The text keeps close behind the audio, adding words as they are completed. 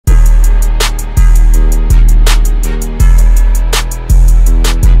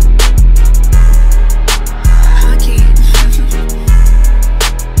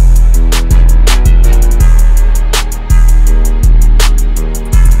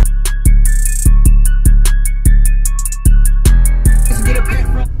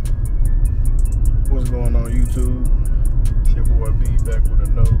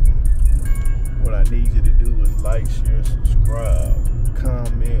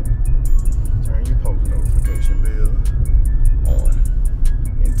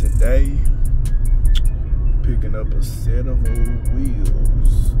a set of old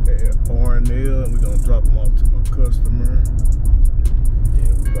wheels at R&L, and we're gonna drop them off to my customer.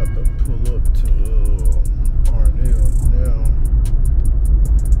 Yeah, we about to pull up to R&L now.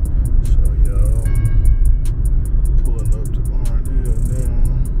 Show y'all. Pulling up to R&L now.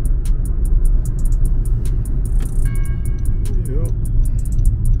 Yep.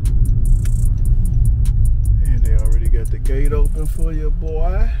 And they already got the gate open for you,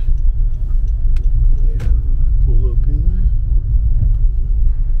 boy. Yeah, pull up in.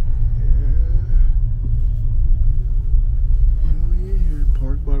 Yeah. And we in here,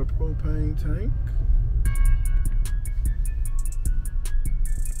 parked by the propane tank.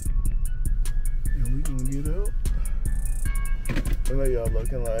 And we gonna get up. I know y'all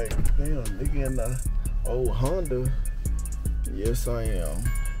looking like, damn, nigga in the old Honda. Yes, I am.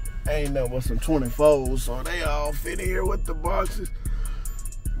 Ain't nothing but some 24s, so they all fit in here with the boxes.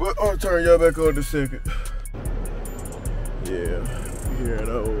 But I'll turn y'all back on in a second. Yeah, here at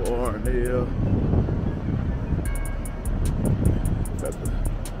old R&L. Got to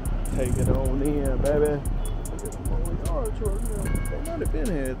take it on in, baby. Look at the old yard truck now. They might have been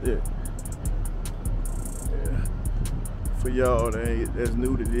had that. Yeah. For y'all that's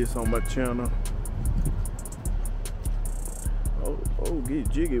new to this on my channel. Oh, get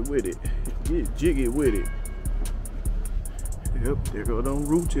jiggy with it. Get jiggy with it. Yep, there go them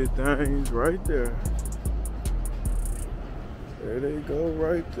rooted things right there. There they go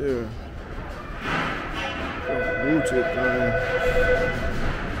right there. Rooted thing.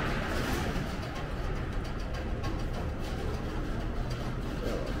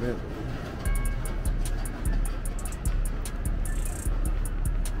 Oh, man.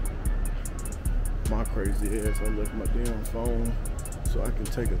 My crazy ass, I left my damn phone so I can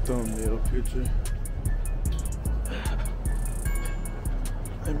take a thumbnail picture.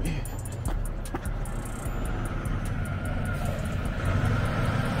 Let me.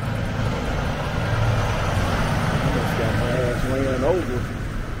 I just got my ass laying over,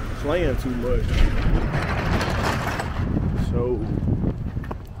 playing too much. So,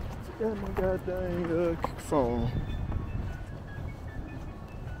 got my goddamn phone.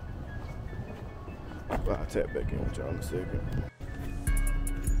 I'll tap back in with y'all in a second.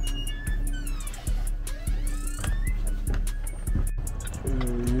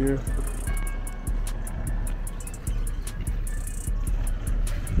 Here.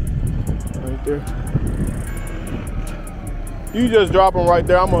 Right there. You just drop them right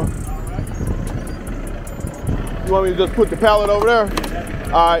there. You want me to just put the pallet over there?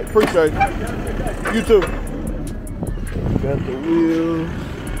 All right, appreciate it. You too. Got the wheels.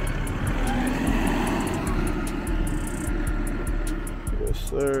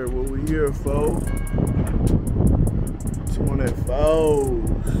 Sir, what we here for? 24s.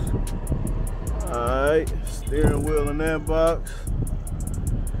 Alright, steering wheel in that box.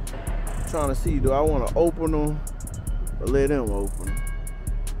 Trying to see, do I want to open them or let them open them?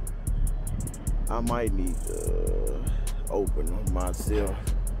 I might need to open them myself.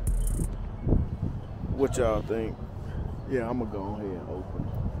 What y'all think? Yeah, I'm gonna go ahead and open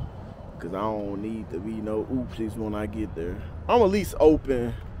them. Cause I don't need to be no oopsies when I get there. I'm at least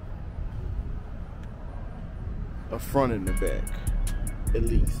open the front and the back, at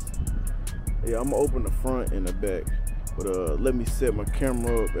least. Yeah, I'm gonna open the front and the back. But let me set my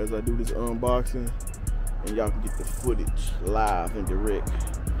camera up as I do this unboxing, and y'all can get the footage live and direct.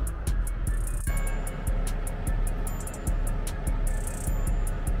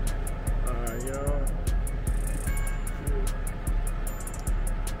 All right, y'all.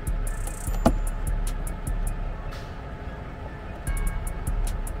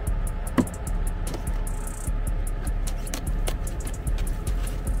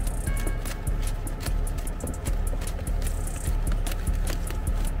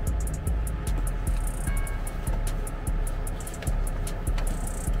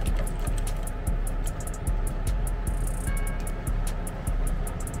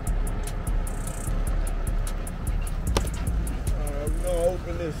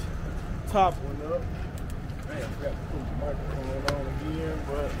 Open this top one up. Man, I forgot to put the microphone on again,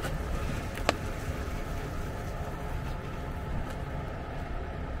 but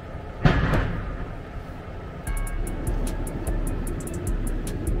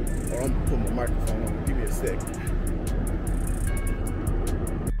I'm gonna put my microphone on. Give me a second.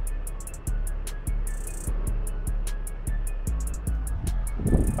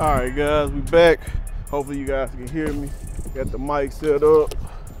 All right, guys, we back. Hopefully you guys can hear me. Got the mic set up.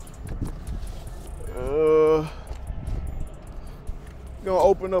 Gonna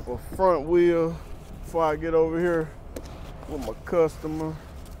open up a front wheel before I get over here with my customer.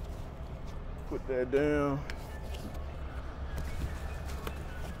 Put that down.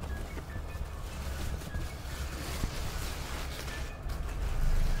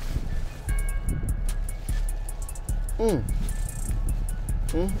 I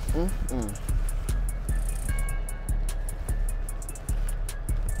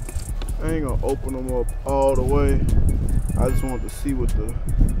ain't gonna open them up all the way. I just want to see what the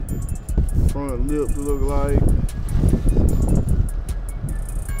front lips look like.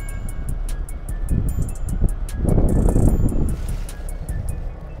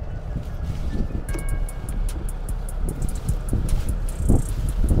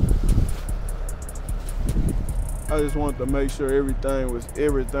 I just wanted to make sure everything was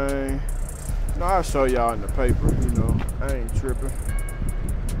everything. No, I'll show y'all in the paper, you know, I ain't tripping.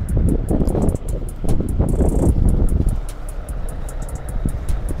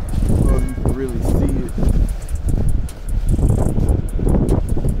 So you can really see it.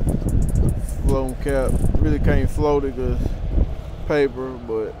 Floating cap, really can't float it because paper,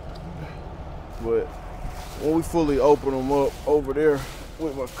 but when we fully open them up over there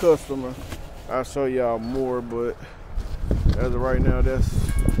with my customer, I'll show y'all more, but as of right now, that's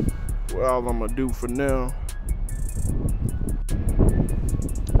what all I'm gonna do for now.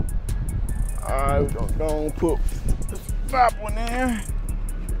 Alright, we're gonna go and put this top one in here.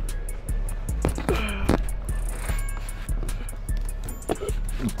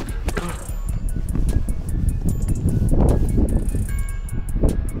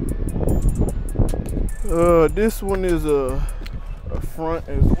 This one is a front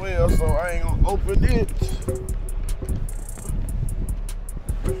as well, so I ain't gonna open it.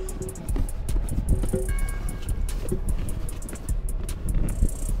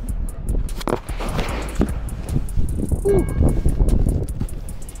 Ooh.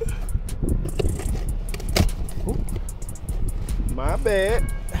 My bad.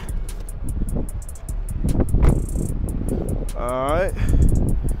 All right,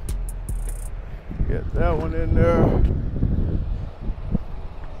 get that one in there.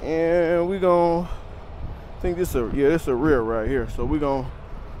 And we gonna think this a this a rear right here. So we gonna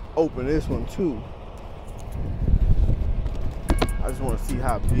open this one too. I just want to see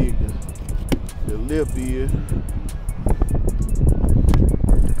how big the lip is.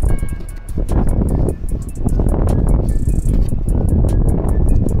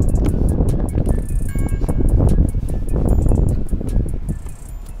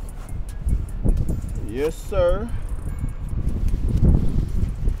 Yes, sir.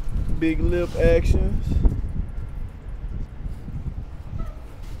 Big lip actions.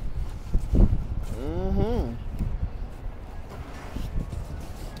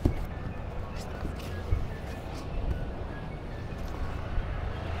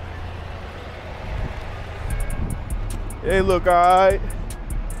 They look all right.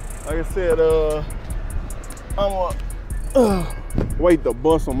 Like I said, I'm gonna wait to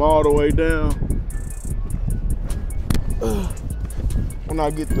bust them all the way down. When I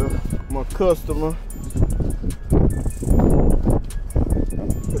get to my customer.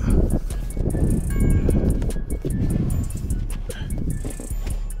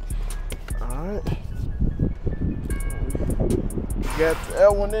 All right. Got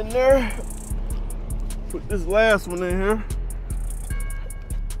that one in there. Put this last one in here.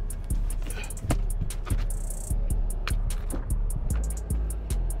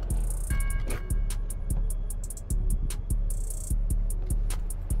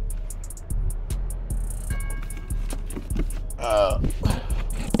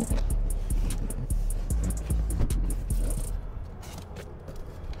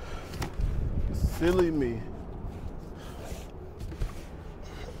 Silly me.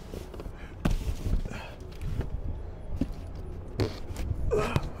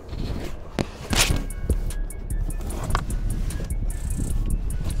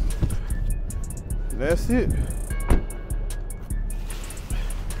 That's it.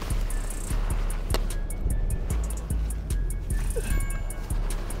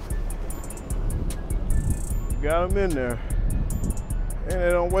 Got them in there. And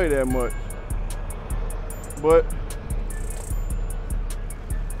they don't weigh that much. But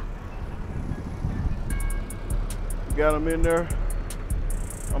got them in there.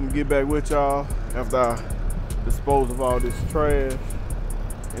 I'm gonna get back with y'all after I dispose of all this trash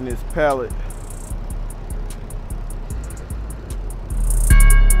in this pallet.